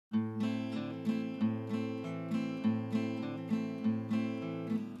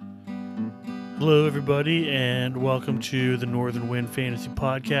Hello, everybody, and welcome to the Northern Wind Fantasy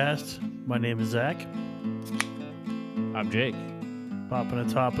Podcast. My name is Zach, I'm Jake. popping a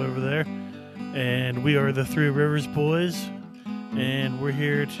top over there, and we are the Three Rivers Boys, and we're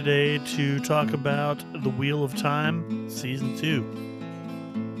here today to talk about The Wheel of Time, Season 2.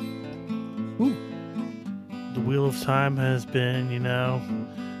 The Wheel of Time has been,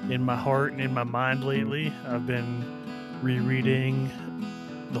 in my heart and in my mind lately. I've been rereading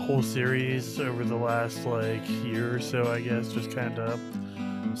the whole series over the last year or so, I guess, just kind of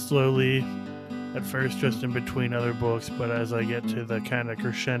slowly, at first just in between other books, but as I get to the kind of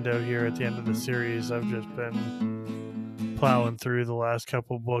crescendo here at the end of the series, I've just been plowing through the last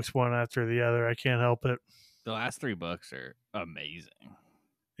couple books one after the other. I can't help it. The last 3 books are amazing.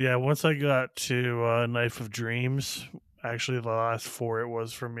 Yeah, once I got to Knife of Dreams, actually the last 4 it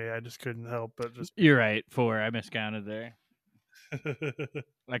was for me, I just couldn't help but just You're right, 4. I miscounted there.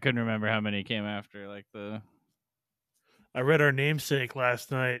 I couldn't remember how many came after. I read Our Namesake last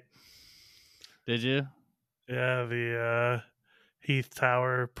night. Did you? Yeah, the Heath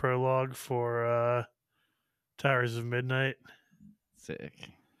Tower prologue for Towers of Midnight. Sick.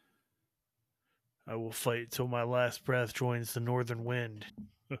 I will fight till my last breath joins the northern wind.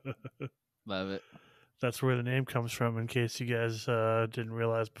 Love it. That's where the name comes from, in case you guys didn't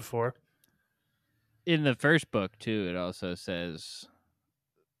realize before. In the first book, too, it also says,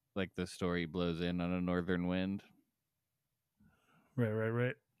 the story blows in on a northern wind.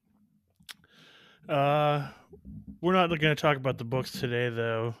 Right. We're not going to talk about the books today,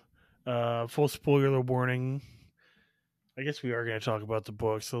 though. Full spoiler warning. I guess we are going to talk about the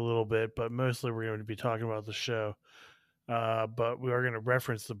books a little bit, but mostly we're going to be talking about the show. But we are going to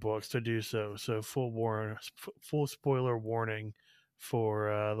reference the books to do so. So full spoiler warning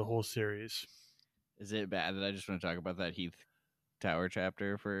for the whole series. Is it bad that I just want to talk about that Heath Tower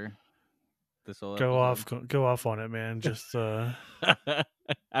chapter for this whole episode? Go off on it, man. Just I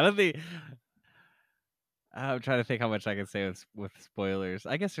don't think. I'm trying to think how much I can say with spoilers.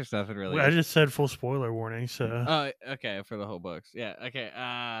 I guess there's nothing really. Well, I just said full spoiler warning, so. Oh, okay, for the whole books. Yeah, okay.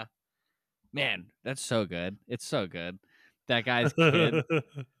 Man, that's so good. It's so good. That guy's kid,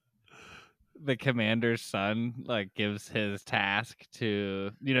 the commander's son, gives his task to,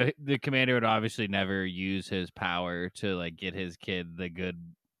 the commander would obviously never use his power to, get his kid the good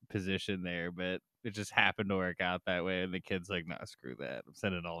position there, but it just happened to work out that way, and the kid's like, nah, screw that. I'm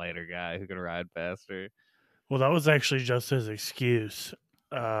sending a lighter guy who can ride faster. Well, that was actually just his excuse.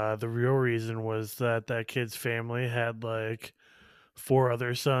 The real reason was that kid's family had 4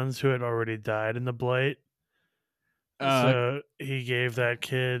 other sons who had already died in the blight. So he gave that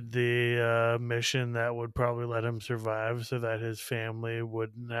kid the mission that would probably let him survive, so that his family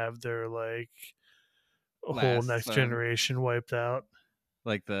wouldn't have their whole next generation wiped out.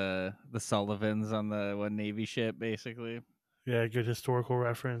 Like the Sullivans on the one Navy ship, basically. Yeah, good historical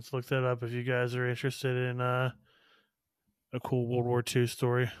reference. Look that up if you guys are interested in a cool World War II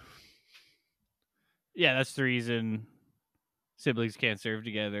story. Yeah, that's the reason siblings can't serve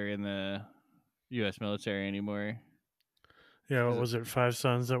together in the U.S. military anymore. Yeah, what was it? 5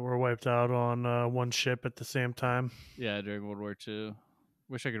 sons that were wiped out on one ship at the same time. Yeah, during World War II.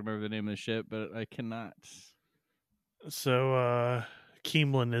 Wish I could remember the name of the ship, but I cannot. So,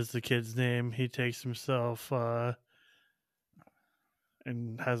 Keemlin is the kid's name. He takes himself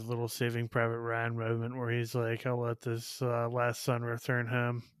and has a little Saving Private Ryan moment where he's like, I'll let this last son return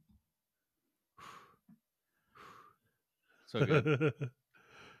home. So good.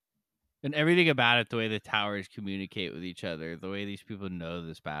 And everything about it, the way the towers communicate with each other, the way these people know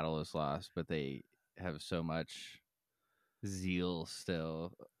this battle is lost, but they have so much zeal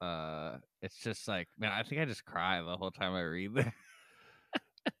still. It's just man, I think I just cry the whole time I read this.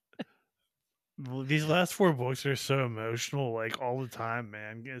 These last 4 books are so emotional, all the time,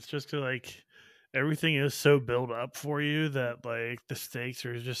 man. It's just everything is so built up for you that the stakes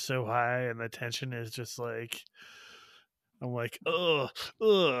are just so high and the tension is just I'm ugh,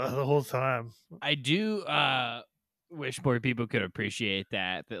 the whole time. I do wish more people could appreciate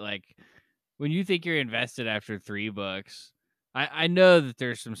that when you think you're invested after 3 books, I know that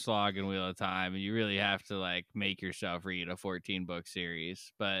there's some slog in Wheel of Time, and you really have to make yourself read a 14-book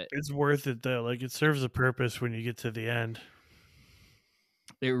series, but it's worth it though. It serves a purpose when you get to the end.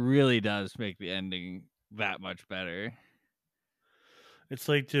 It really does make the ending that much better. It's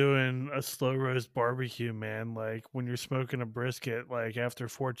like doing a slow roast barbecue, man. When you're smoking a brisket, after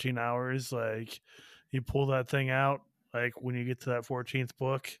 14 hours, you pull that thing out, when you get to that 14th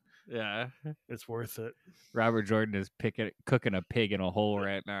book. Yeah. It's worth it. Robert Jordan is cooking a pig in a hole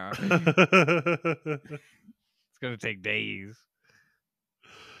right now. It's going to take days.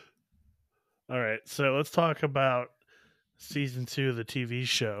 All right, so let's talk about season 2 of the TV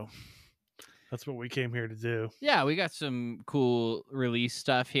show. That's what we came here to do. Yeah, we got some cool release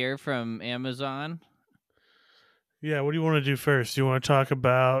stuff here from Amazon. Yeah, what do you want to do first? Do you want to talk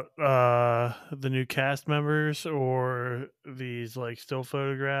about the new cast members or these like still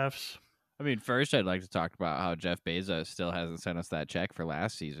photographs? I mean, first, I'd like to talk about how Jeff Bezos still hasn't sent us that check for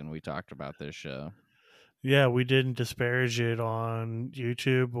last season. We talked about this show. Yeah, we didn't disparage it on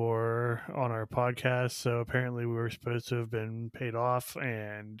YouTube or on our podcast. So apparently, we were supposed to have been paid off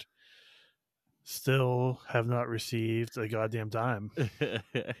and still have not received a goddamn dime.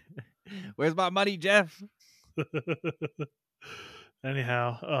 Where's my money, Jeff?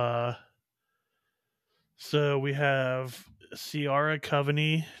 Anyhow, so we have Ciara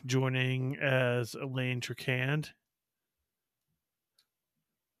Coveney joining as Elaine Tricand.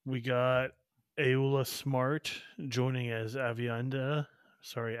 We got Aula Smart joining as Avienda.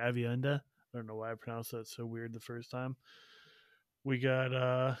 Sorry, Avienda. I don't know why I pronounced that so weird the first time. We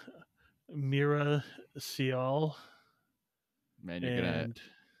got Mira Cial Man, you're gonna. and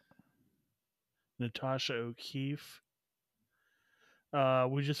Natasha O'Keefe.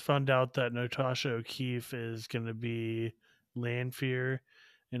 We just found out that Natasha O'Keefe is going to be Lanfear,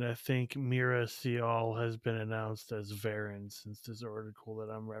 and I think Mira Cial has been announced as Varen since this article that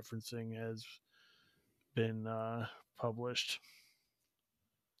I'm referencing has been published.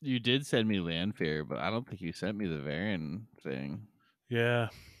 You did send me Landfair, but I don't think you sent me the Varen thing. Yeah.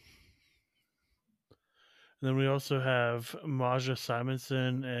 And then we also have Maja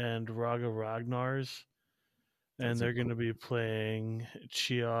Simonson and Raga Ragnars, and they're going to be playing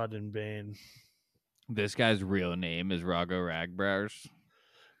Chiad and Bane. This guy's real name is Rago Ragbrows.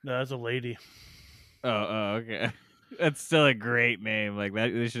 No, that's a lady. Oh, okay. That's still a great name. Like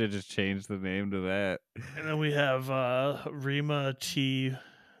that, they should have just changed the name to that. And then we have Rima T.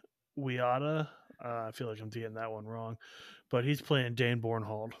 Wiata. I feel like I'm getting that one wrong, but he's playing Dane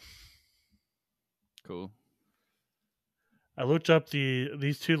Bornhold. Cool. I looked up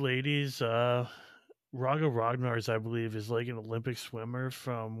these two ladies. Raga Ragnars, I believe, is like an Olympic swimmer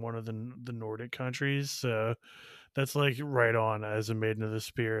from one of the Nordic countries. So that's like right on as a Maiden of the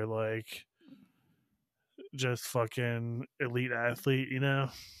Spear, like just fucking elite athlete, you know?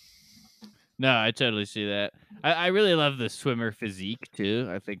 No, I totally see that. I really love the swimmer physique too.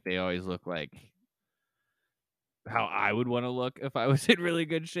 I think they always look like how I would want to look if I was in really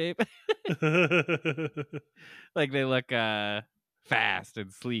good shape. Like they look fast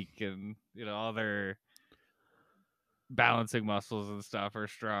and sleek, and all their balancing muscles and stuff are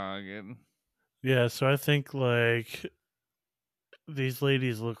strong. And Yeah, so I think like these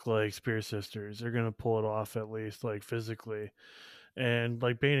ladies look like Spear Sisters. They're gonna pull it off at least, like physically. And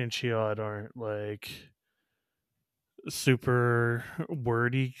like Bane and Chiad aren't like super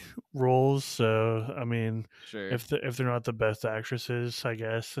wordy roles. So I mean, sure. if they're not the best actresses, I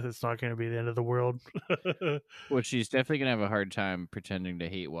guess it's not going to be the end of the world. Well, she's definitely gonna have a hard time pretending to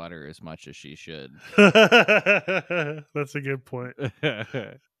hate water as much as she should. That's a good point.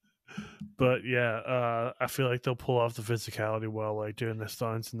 But yeah, I feel like they'll pull off the physicality well, like doing the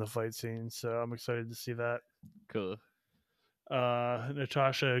stunts and the fight scenes. So I'm excited to see that. Cool.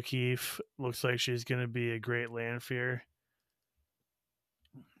 Natasha O'Keefe looks like she's going to be a great Lanfear.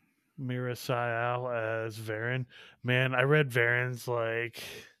 Mira Sayal as Varen. Man, I read Varen's like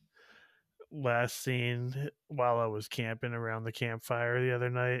last scene while I was camping around the campfire the other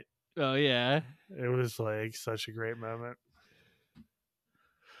night. Oh yeah, It was like such a great moment.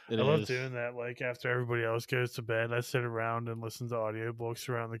 it I love is. doing that. Like after everybody else goes to bed, I sit around and listen to audiobooks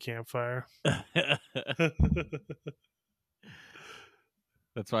around the campfire.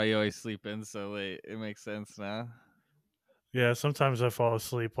 That's why you always sleep in so late. It makes sense now. Yeah, sometimes I fall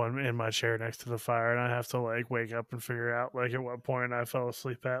asleep in my chair next to the fire, and I have to like wake up and figure out like at what point I fell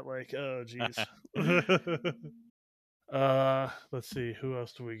asleep at. Like, oh geez. Let's see, who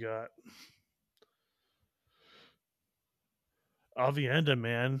else do we got? Avienda,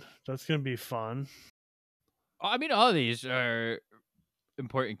 man, that's gonna be fun. I mean, all of these are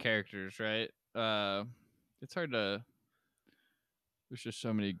important characters, right? It's hard to. There's just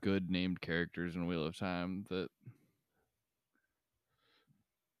so many good named characters in Wheel of Time that.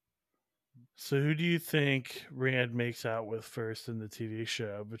 So, who do you think Rand makes out with first in the TV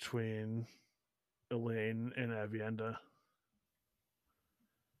show between Elaine and Avienda?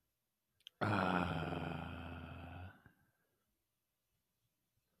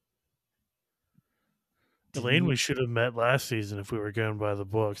 Elaine, we should have met last season if we were going by the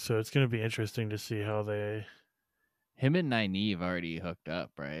book. So it's going to be interesting to see how they. Him and Nynaeve already hooked up,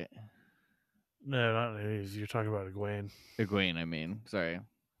 right? No, not Nynaeve. You're talking about Egwene. Egwene, I mean. Sorry.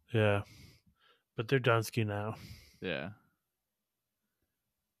 Yeah. but they're Dunsky now. Yeah.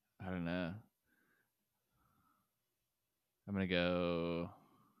 I don't know. I'm gonna go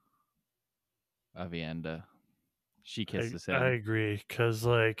Avienda. She kisses I him. agree because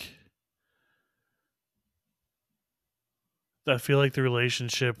like I feel like the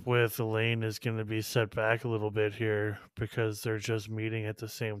relationship with Elaine is going to be set back a little bit here because they're just meeting at the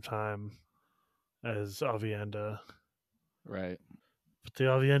same time as Avienda. Right. But the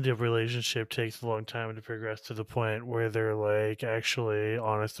Avienda relationship takes a long time to progress to the point where they're like actually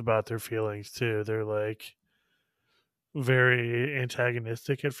honest about their feelings too. They're like very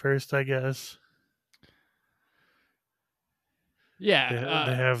antagonistic at first, I guess. Yeah.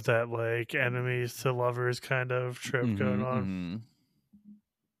 They have that like enemies to lovers kind of trope going on.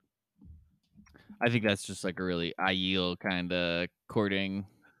 I think that's just like a really Aiel kind of courting.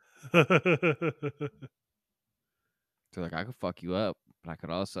 So like, I could fuck you up, but I could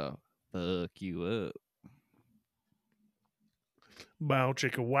also fuck you up. Wow,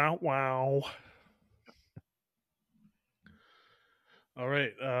 chicka, wow, wow. All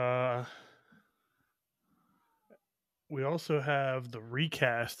right. We also have the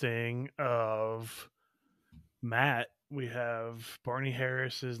recasting of Matt. We have Barney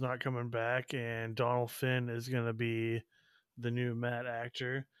Harris is not coming back, and Donald Finn is going to be the new Matt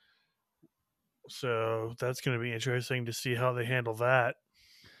actor. So that's going to be interesting to see how they handle that.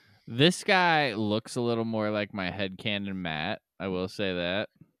 This guy looks a little more like my headcanon Matt. I will say that.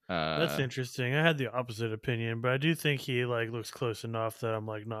 That's interesting. I had the opposite opinion, but I do think he like looks close enough that I'm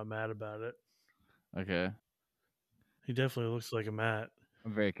like not mad about it. Okay. He definitely looks like a Matt.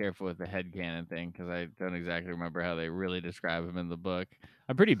 I'm very careful with the headcanon thing because I don't exactly remember how they really describe him in the book.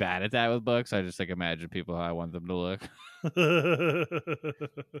 I'm pretty bad at that with books. I just like imagine people how I want them to look.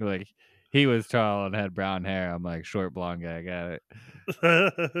 Like he was tall and had brown hair. I'm like short blonde guy. Got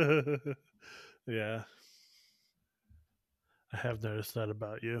it. Yeah, I have noticed that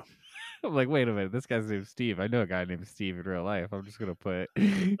about you. I'm like, wait a minute. This guy's named Steve. I know a guy named Steve in real life. I'm just gonna put.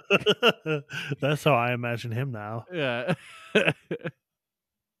 That's how I imagine him now. Yeah.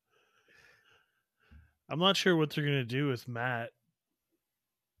 I'm not sure what they're gonna do with Matt.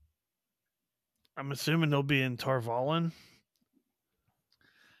 I'm assuming they'll be in Tarvalin.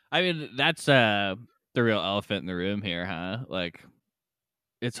 I mean, that's the real elephant in the room here, huh? Like,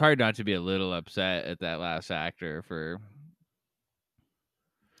 it's hard not to be a little upset at that last actor for.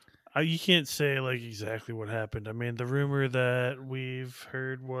 You can't say like exactly what happened. I mean, the rumor that we've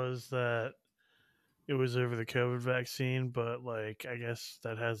heard was that it was over the COVID vaccine, but like I guess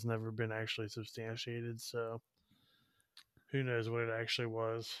that has never been actually substantiated. So who knows what it actually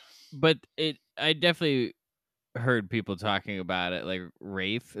was? But I definitely heard people talking about it. Like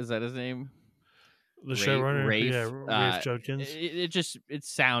Rafe, is that his name? The showrunner, yeah, Rafe. Rafe Judkins. It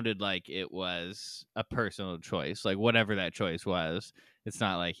sounded like it was a personal choice. Like whatever that choice was, it's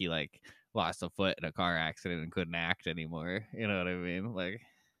not like he like lost a foot in a car accident and couldn't act anymore. You know what I mean? Like,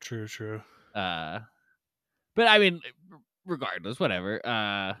 True, true. uh, but I mean, regardless,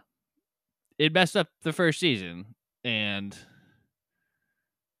 whatever. It messed up the first season, and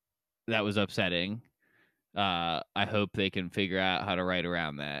that was upsetting. I hope they can figure out how to write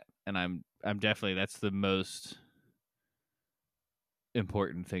around that, and I'm definitely that's the most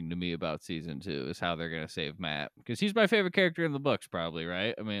important thing to me about season 2 is how they're gonna save Matt because he's my favorite character in the books, probably,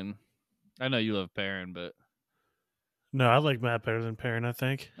 right? I mean, I know you love Perrin, but No, I like Matt better than Perrin. I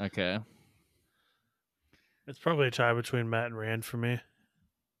think okay. it's probably a tie between Matt and Rand for me.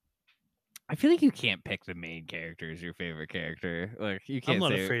 I feel like you can't pick the main character as your favorite character. Like you I'm can't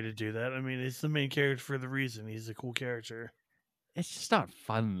not say afraid to do that. I mean, it's the main character for the reason. He's a cool character. it's just not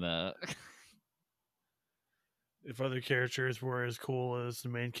fun though. If other characters were as cool as the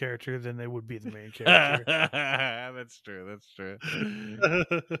main character, then they would be the main character. That's true. That's true.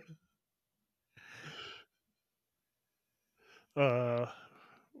 uh,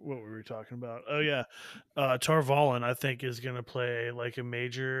 what were we talking about? Oh yeah, Tarvalin I think is going to play like a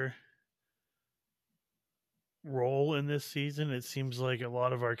major role in this season. It seems like a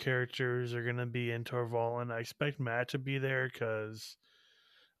lot of our characters are going to be in Tarvalin. I expect Matt to be there because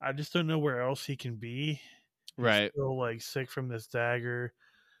I just don't know where else he can be. He's Right. still like sick from this dagger.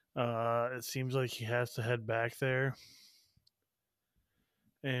 It seems like he has to head back there.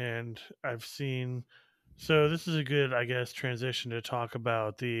 And I've seen. So this is a good, I guess, transition to talk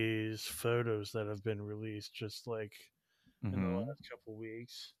about these photos that have been released just like in the Mm-hmm. last couple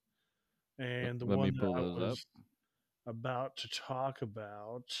weeks. And the Let me one that pull I those up. was about to talk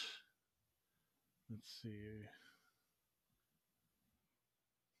about, let's see.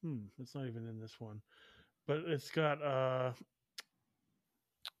 It's not even in this one. But it's got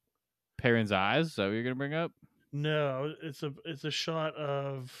Perrin's eyes. Is that what you're gonna bring up? No, it's a shot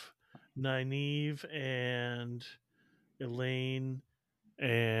of Nynaeve and Elaine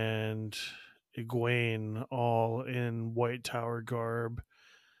and Egwene all in White Tower garb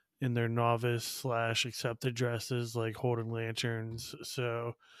in their novice slash accepted dresses, like holding lanterns.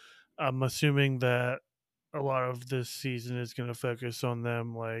 So I'm assuming that a lot of this season is going to focus on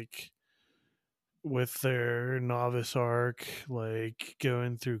them, like with their novice arc, like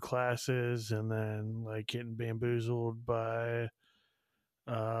going through classes and then like getting bamboozled by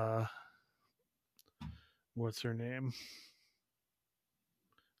uh what's her name,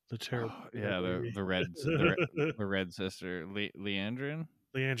 the terrible Oh, hair yeah, lady. the red sister, Leandrin.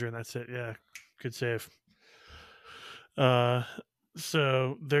 Leandra, and that's it. Yeah, good save. Uh,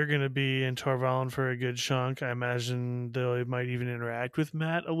 so they're gonna be in Tarvalin for a good chunk. I imagine they might even interact with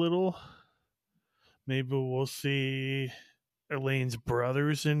Matt a little. Maybe we'll see Elaine's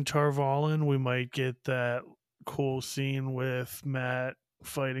brothers in Tarvalin. We might get that cool scene with Matt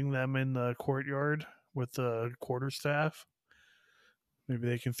fighting them in the courtyard with the quarterstaff. Maybe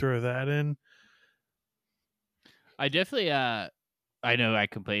they can throw that in. I definitely I know I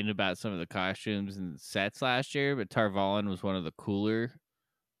complained about some of the costumes and sets last year, but Tarvalin was one of the cooler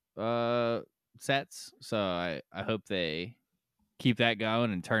sets. So I hope they keep that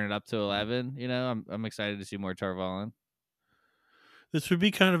going and turn it up to 11. You know, I'm excited to see more Tarvalin. This would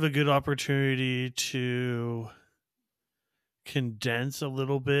be kind of a good opportunity to condense a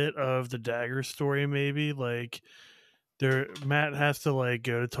little bit of the dagger story, maybe. Like there Matt has to like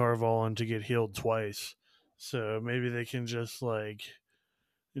go to Tarvalin to get healed twice. So maybe they can just like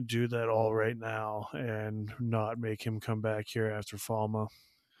do that all right now and not make him come back here after Falma.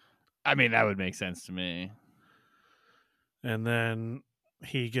 I mean, that would make sense to me. And then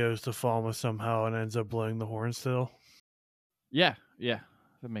he goes to Falma somehow and ends up blowing the horn still. Yeah,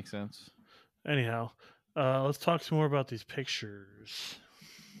 that makes sense. Anyhow, let's talk some more about these pictures.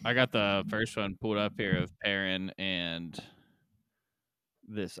 I got the first one pulled up here of Perrin and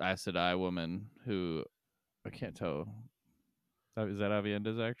this Aes Sedai woman who I can't tell. Is that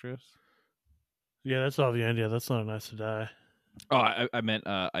Avienda's actress? Yeah, that's Avienda. That's not nice to die. Oh, I meant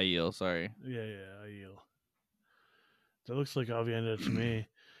Aiel. Sorry. Yeah, I yield. That looks like Avienda to me.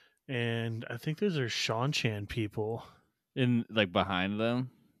 And I think those are Shanchan people. In like behind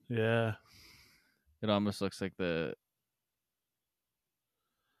them, Yeah. it almost looks like the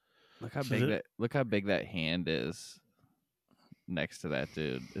look how big that hand is next to that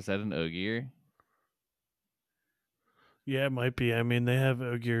dude. Is that an Ogier? Yeah, it might be. I mean, they have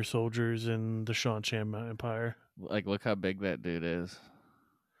Ogier soldiers in the Shanchan Empire. Like, look how big that dude is.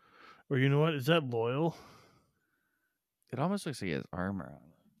 Or you know what? Is that Loyal? It almost looks like he has armor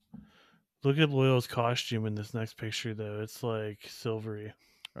on. Look at Loyal's costume in this next picture, though. It's like silvery.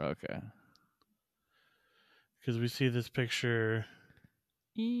 Okay. Because we see this picture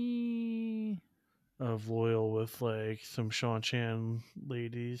of Loyal with like some Shanchan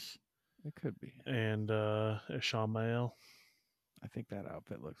ladies It could be. and Ishamael. I think that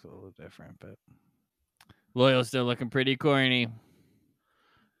outfit looks a little different, but Loyal's still looking pretty corny.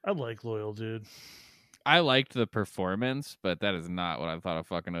 I like Loyal, dude. I liked the performance, but that is not what I thought a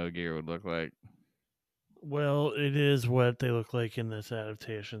fucking Ogier would look like. Well, it is what they look like in this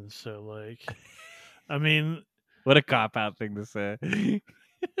adaptation. So, like, I mean, What a cop out thing to say.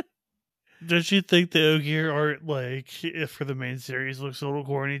 don't you think the Ogier art, like, if for the main series, looks a little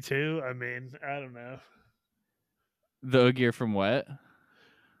corny too? I mean, I don't know. The Ogier from what?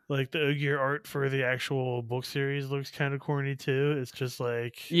 Like the Ogier art for the actual book series looks kind of corny too. It's just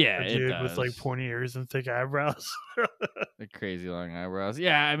like Yeah, a it dude with like does. pointy ears and thick eyebrows. The crazy long eyebrows.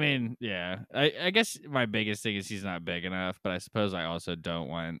 Yeah, I mean, yeah. I guess my biggest thing is he's not big enough, but I suppose I also don't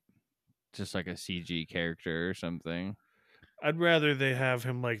want just like a CG character or something. I'd rather they have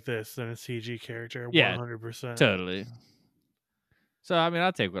him like this than a CG character. Yeah, 100%. totally. So I mean,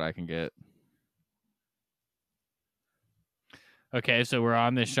 I'll take what I can get. Okay, so we're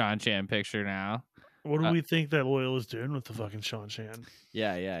on this Shanchan picture now. What do we think that Loyal is doing with the fucking Shanchan?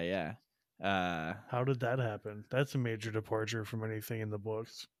 Yeah. How did that happen? That's a major departure from anything in the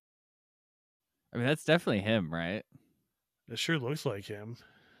books. I mean, that's definitely him, right? It sure looks like him.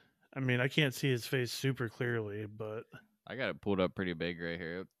 I mean, I can't see his face super clearly, but I got it pulled up pretty big right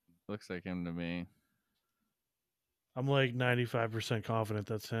here. It looks like him to me. I'm like 95% confident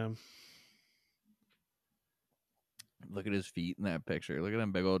that's him. Look at his feet in that picture. Look at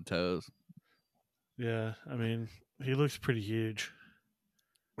them big old toes. Yeah, I mean, he looks pretty huge.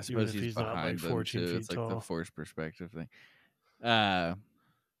 I suppose Even if he's not like behind them 14 too. feet It's like tall. the forced perspective thing.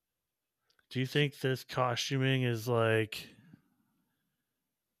 Do you think this costuming is like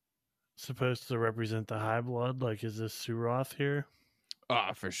supposed to represent the high blood. Like, is this Suroth here? Oh,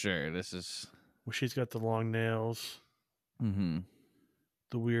 for sure. This is. Well, she's got the long nails, Mm-hmm.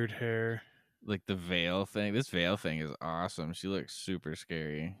 the weird hair. Like the veil thing. This veil thing is awesome. She looks super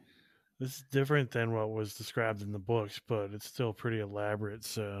scary. This is different than what was described in the books, but it's still pretty elaborate,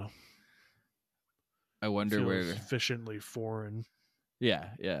 so I it wonder feels where. sufficiently foreign. Yeah,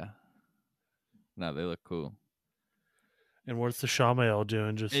 yeah. No, they look cool. And what's the Shamael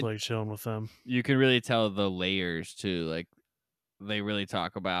doing? Just It like chilling with them. you can really tell the layers too. Like they really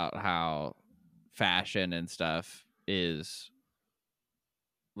talk about how fashion and stuff is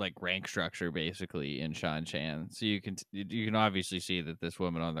like rank structure basically in Shan Chan. So you can obviously see that this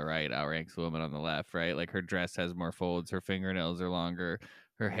woman on the right outranks the woman on the left, right? Like her dress has more folds, her fingernails are longer,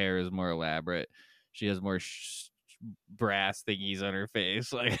 her hair is more elaborate. She has more brass thingies on her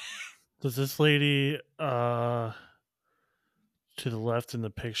face. Like Does this lady to the left in the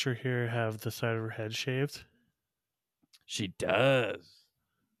picture here have the side of her head shaved? she does.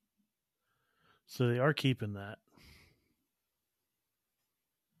 So they are keeping that.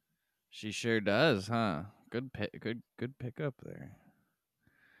 She sure does, huh? Good pickup there.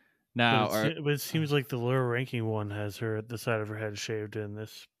 But Now, are but it seems like the lower ranking one has her the side of her head shaved in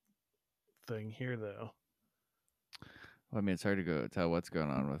this thing here, though. well, I mean, it's hard to tell what's going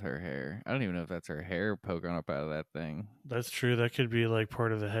on with her hair. I don't even know if that's her hair poking up out of that thing. That's true. That could be like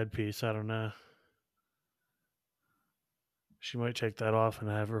part of the headpiece. I don't know. She might take that off and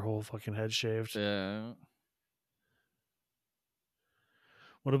have her whole fucking head shaved. Yeah.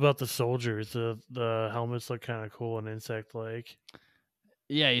 What about the soldiers? The helmets look kind of cool and insect like.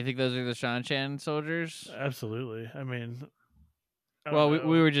 Yeah, you think those are the Shan Chan soldiers? Absolutely. I mean, I don't Well, know.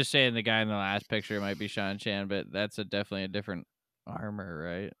 we were just saying the guy in the last picture might be Shan Chan, but that's definitely a different armor,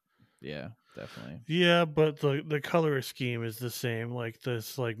 right? Yeah, definitely. Yeah, but the color scheme is the same, like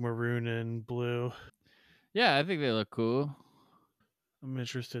this, like maroon and blue. Yeah, I think they look cool. I'm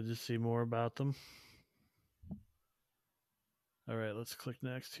interested to see more about them. All right, let's click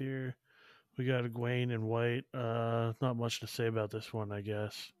next here. We got Egwene in white. Not much to say about this one, I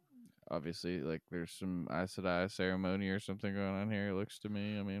guess. Obviously, like there's some Aes Sedai ceremony or something going on here. It looks to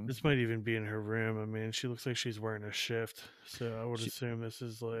me. I mean, This might even be in her room. I mean, she looks like she's wearing a shift, so I would she, assume this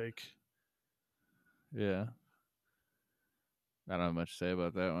is like yeah. I don't have much to say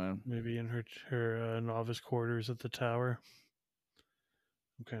about that one. maybe in her novice quarters at the tower.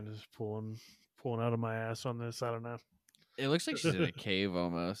 I'm kind of just pulling out of my ass on this. I don't know. It looks like she's in a cave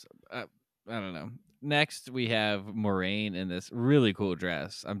almost. I don't know. Next, we have Moraine in this really cool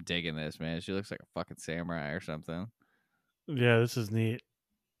dress. I'm digging this, man. She looks like a fucking samurai or something. Yeah, this is neat.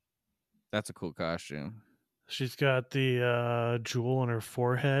 That's a cool costume. She's got the jewel on her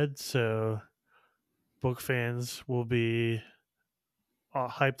forehead, so book fans will be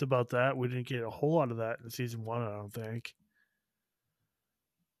hyped about that. We didn't get a whole lot of that in season one, I don't think.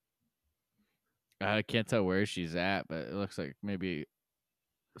 I can't tell where she's at, but it looks like maybe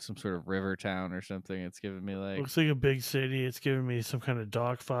some sort of river town or something. It's giving me like, Looks like a big city. It's giving me some kind of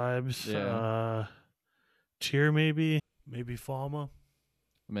dock vibes. yeah, Tyr maybe Falma.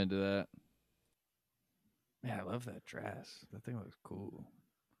 I'm into that. Man, I love that dress. That thing looks cool.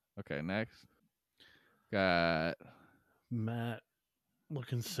 Okay, next. Got Matt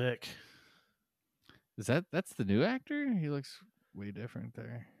looking sick. that's the new actor? He looks way different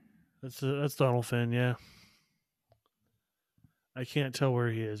there. That's Donald Finn, yeah. I can't tell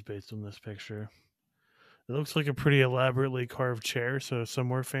where he is based on this picture. It looks like a pretty elaborately carved chair, so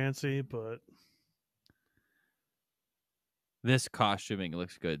somewhere fancy, but This costuming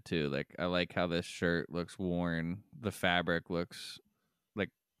looks good too. Like I like how this shirt looks worn. The fabric looks like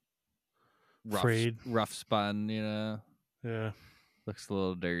frayed. rough spun, you know. Yeah. Looks a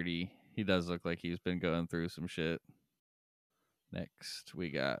little dirty. He does look like he's been going through some shit. Next, we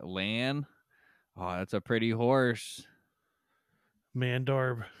got Lan. Oh, that's a pretty horse.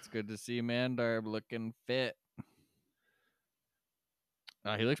 Mandarb. It's good to see Mandarb looking fit.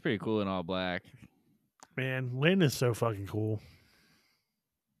 He looks pretty cool in all black. Man, Lane is so fucking cool.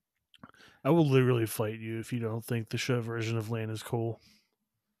 I will literally fight you if you don't think the show version of Lane is cool.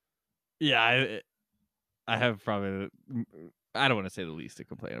 Yeah, I have probably. I don't want to say the least to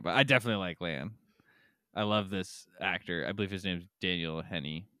complain about. I definitely like Lan. I love this actor. I believe his name's Daniel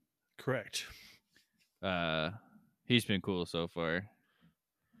Henney. Correct. He's been cool so far.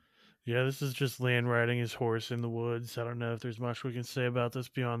 Yeah, this is just Lan riding his horse in the woods. I don't know if there's much we can say about this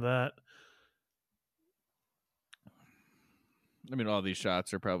beyond that. I mean, all these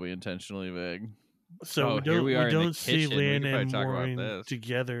shots are probably intentionally vague, So Oh, here we we are in the don't see kitchen. We Lan could and probably talk about Moraine this.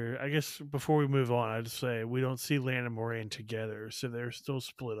 together. I guess before we move on, I'd say we don't see Lan and Moraine together. So they're still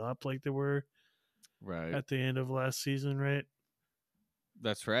split up like they were Right. at the end of last season, right?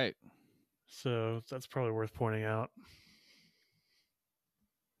 That's right. So that's probably worth pointing out.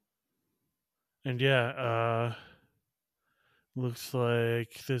 And yeah, looks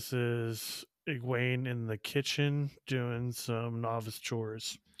like this is Egwene in the kitchen doing some novice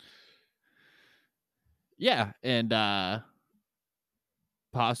chores. Yeah, and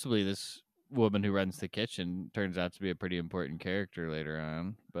possibly this woman who runs the kitchen turns out to be a pretty important character later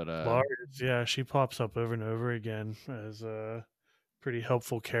on. But Lars, yeah, she pops up over and over again as a pretty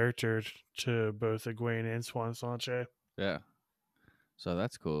helpful character to both Egwene and Swan Sanche. yeah, so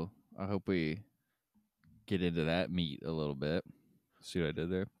that's cool. I hope we get into that meat a little bit. See what I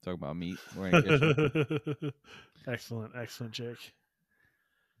did there? Talking about meat. We're in a kitchen. Excellent, excellent, Jake.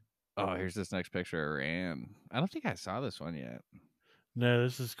 Oh, here's this next picture of Rand. I don't think I saw this one yet. No,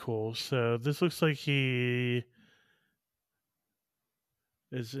 this is cool. So this looks like he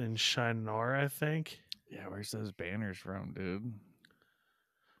is in Shinar, I think. Yeah, where's those banners from, dude?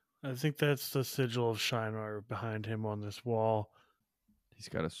 I think that's the sigil of Shinar behind him on this wall. He's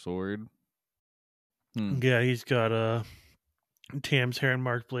got a sword. Hmm. Yeah, he's got a Tam's hair and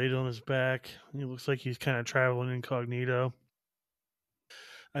marked blade on his back. He looks like he's kind of traveling incognito.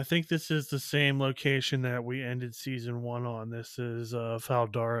 I think this is the same location that we ended season 1 on. This is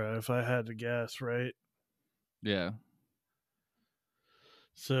Faldara, if I had to guess, right? Yeah,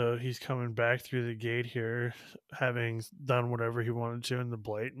 So he's coming back through the gate here, having done whatever he wanted to in the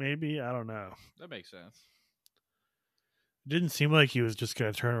blight, maybe? I don't know. that makes sense. It didn't seem like he was just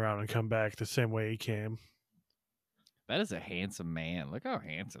going to turn around and come back the same way he came. That is a handsome man. Look how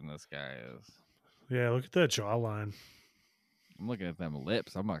handsome this guy is. Yeah, look at that jawline. I'm looking at them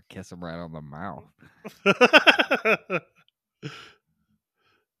lips. I'm gonna kiss him right on the mouth.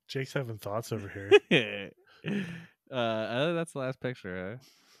 Jake's having thoughts over here. That's the last picture, huh?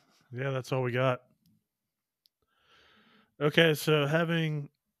 Yeah, that's all we got. Okay, so having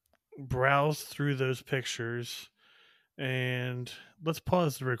browsed through those pictures, and let's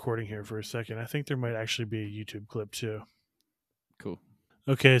pause the recording here for a second. I think there might actually be a YouTube clip too. Cool.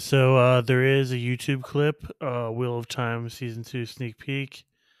 Okay, so there is a YouTube clip, Wheel of Time Season 2 sneak peek.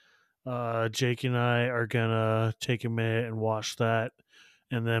 Jake and I are gonna take a minute and watch that,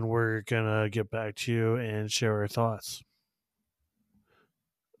 and then we're gonna get back to you and share our thoughts.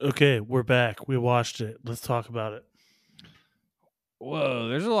 Okay, we're back. We watched it. Let's talk about it. Whoa,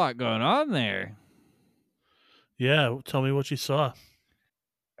 there's a lot going on there. Yeah, tell me what you saw.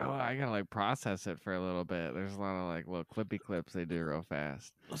 Oh, I gotta like process it for a little bit. There's a lot of like little clippy clips they do real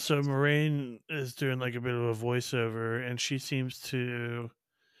fast. So Moraine is doing like a bit of a voiceover, and she seems to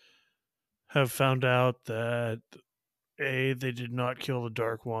have found out that A, they did not kill the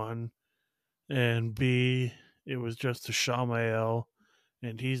Dark One, and B, it was just a Shamael,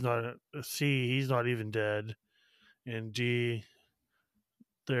 and he's not C, he's not even dead, and D,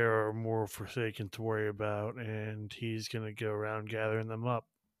 there are more Forsaken to worry about, and he's gonna go around gathering them up.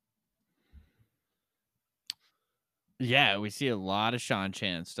 Yeah, we see a lot of Shan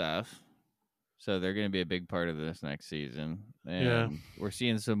Chan stuff. So they're going to be a big part of this next season. Yeah, And we're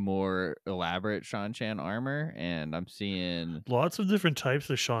seeing some more elaborate Shan Chan armor. And I'm seeing, lots of different types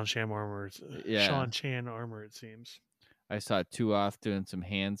of Shan Chan armor. yeah, Shan Chan armor, it seems. I saw Tuoth doing some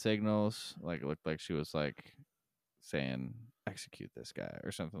hand signals. Like it looked like she was like saying, execute this guy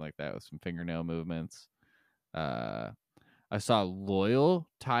or something like that with some fingernail movements. I saw Loyal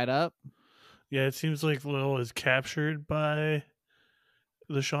tied up. Yeah, it seems like Lil is captured by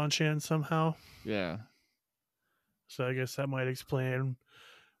the Shan Chan somehow. Yeah. So I guess that might explain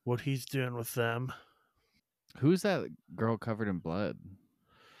what he's doing with them. Who's that girl covered in blood?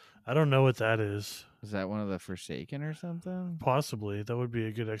 I don't know what that is. Is that one of the Forsaken or something? Possibly. That would be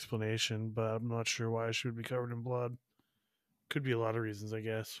a good explanation, but I'm not sure why she would be covered in blood. Could be a lot of reasons, I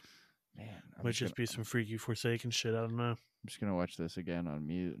guess. Man, Might just be some freaky Forsaken shit. I don't know. I'm just gonna watch this again on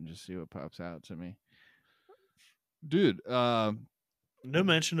mute and just see what pops out to me. Dude, No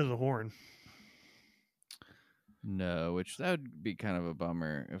mention of the horn. no, which that would be kind of a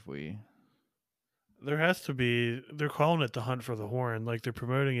bummer if we. There has to be. They're calling it the hunt for the horn. Like they're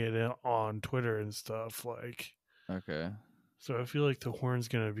promoting it on Twitter and stuff. Like, Okay. so I feel like the horn's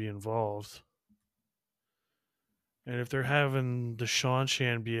gonna be involved. And if they're having the Shan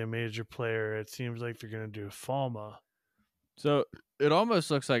Chan be a major player, it seems like they're gonna do Falma. So it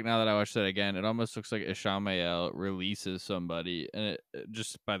almost looks like, now that I watched that again, it almost looks like Ishamael releases somebody, and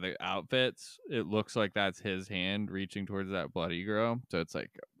just by the outfits, it looks like that's his hand reaching towards that bloody girl. So it's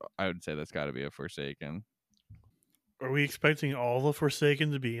like, I would say that's got to be a Forsaken. Are we expecting all the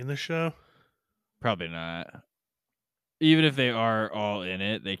Forsaken to be in the show? Probably not. Even if they are all in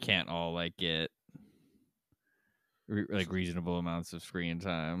it, they can't all like get like reasonable amounts of screen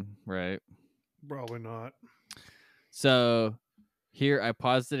time, right? Probably not. So here I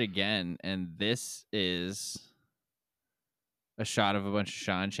paused it again, and this is a shot of a bunch of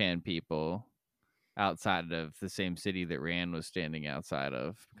Shan-Chan people outside of the same city that Rand was standing outside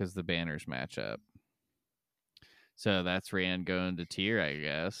of, because the banners match up. So that's Rand going to Tyr, I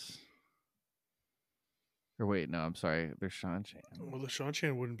guess. Or wait, no, I'm sorry. They're Shan-Chan. Well, the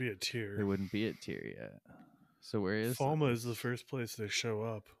Shan-Chan wouldn't be a tier. They wouldn't be at Tyr yet. So where is Falma is the first place they show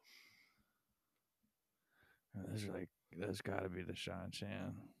up. Those are like, those got to be the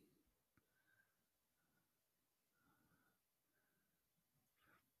Shan-Chan.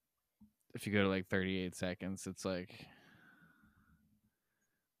 If you go to like 38 seconds, it's like,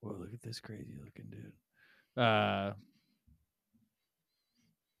 whoa, look at this crazy looking dude. I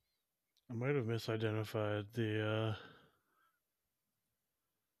might have misidentified the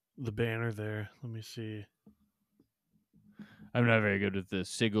banner there. Let me see. I'm not very good with the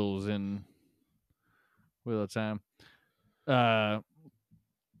sigils and Wheel of Time. Yeah,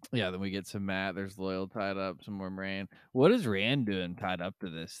 then we get some Matt. There's Loyal tied up, some more Rand. What is Rand doing tied up to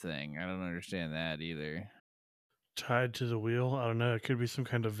this thing? I don't understand that either. Tied to the wheel? I don't know. It could be some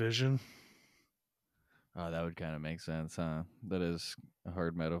kind of vision. Oh, that would kind of make sense, huh? That is a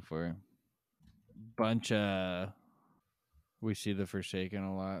hard metaphor. Bunch of... We see the Forsaken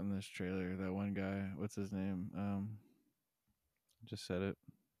a lot in this trailer. That one guy, what's his name? Just said it.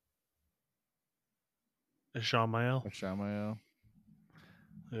 Ishamael. Ishamael.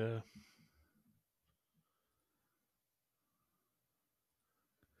 Yeah.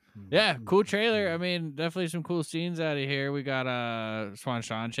 Yeah, cool trailer. I mean, definitely some cool scenes out of here. We got Swan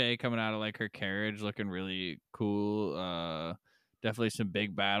Shanche coming out of like her carriage, looking really cool. Definitely some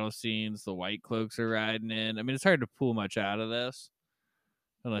big battle scenes. The White Cloaks are riding in. I mean, it's hard to pull much out of this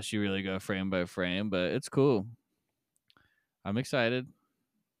unless you really go frame by frame, but it's cool. I'm excited.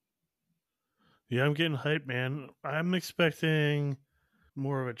 Yeah, I'm getting hyped, man. I'm expecting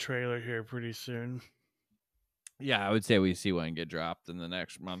more of a trailer here pretty soon. Yeah, I would say we see one get dropped in the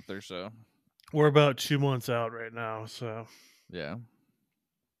next month or so. We're about 2 months out right now, so yeah.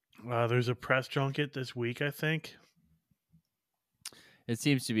 There's a press junket this week, I think. It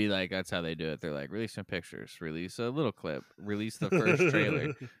seems to be like that's how they do it. They're like, release some pictures, release a little clip, release the first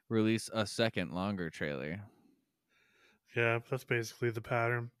trailer, release a second longer trailer. Yeah, that's basically the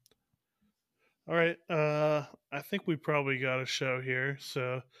pattern. All right, I think we probably got a show here,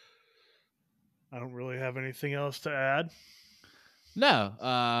 so I don't really have anything else to add.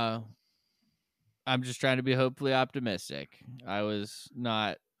 No, I'm just trying to be hopefully optimistic. I was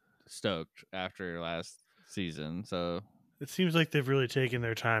not stoked after last season, so it seems like they've really taken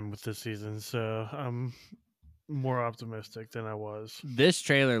their time with this season, so I'm more optimistic than I was. This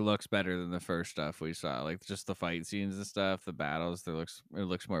trailer looks better than the first stuff we saw, like just the fight scenes and stuff, the battles. It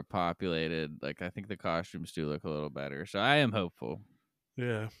looks more populated. Like I think the costumes do look a little better, so I am hopeful.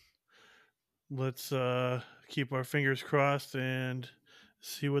 Yeah, let's keep our fingers crossed and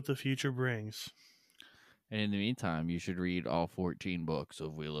see what the future brings. And in the meantime, you should read all 14 books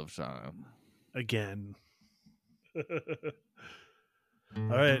of Wheel of Time again.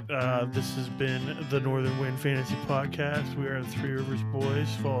 All right, this has been the Northern Wind Fantasy Podcast. We are the Three Rivers Boys.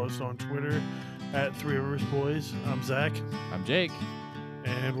 Follow us on Twitter at Three Rivers Boys. I'm Zach. I'm Jake.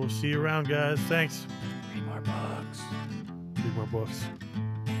 And we'll see you around, guys. Thanks. Read more books. Read more books.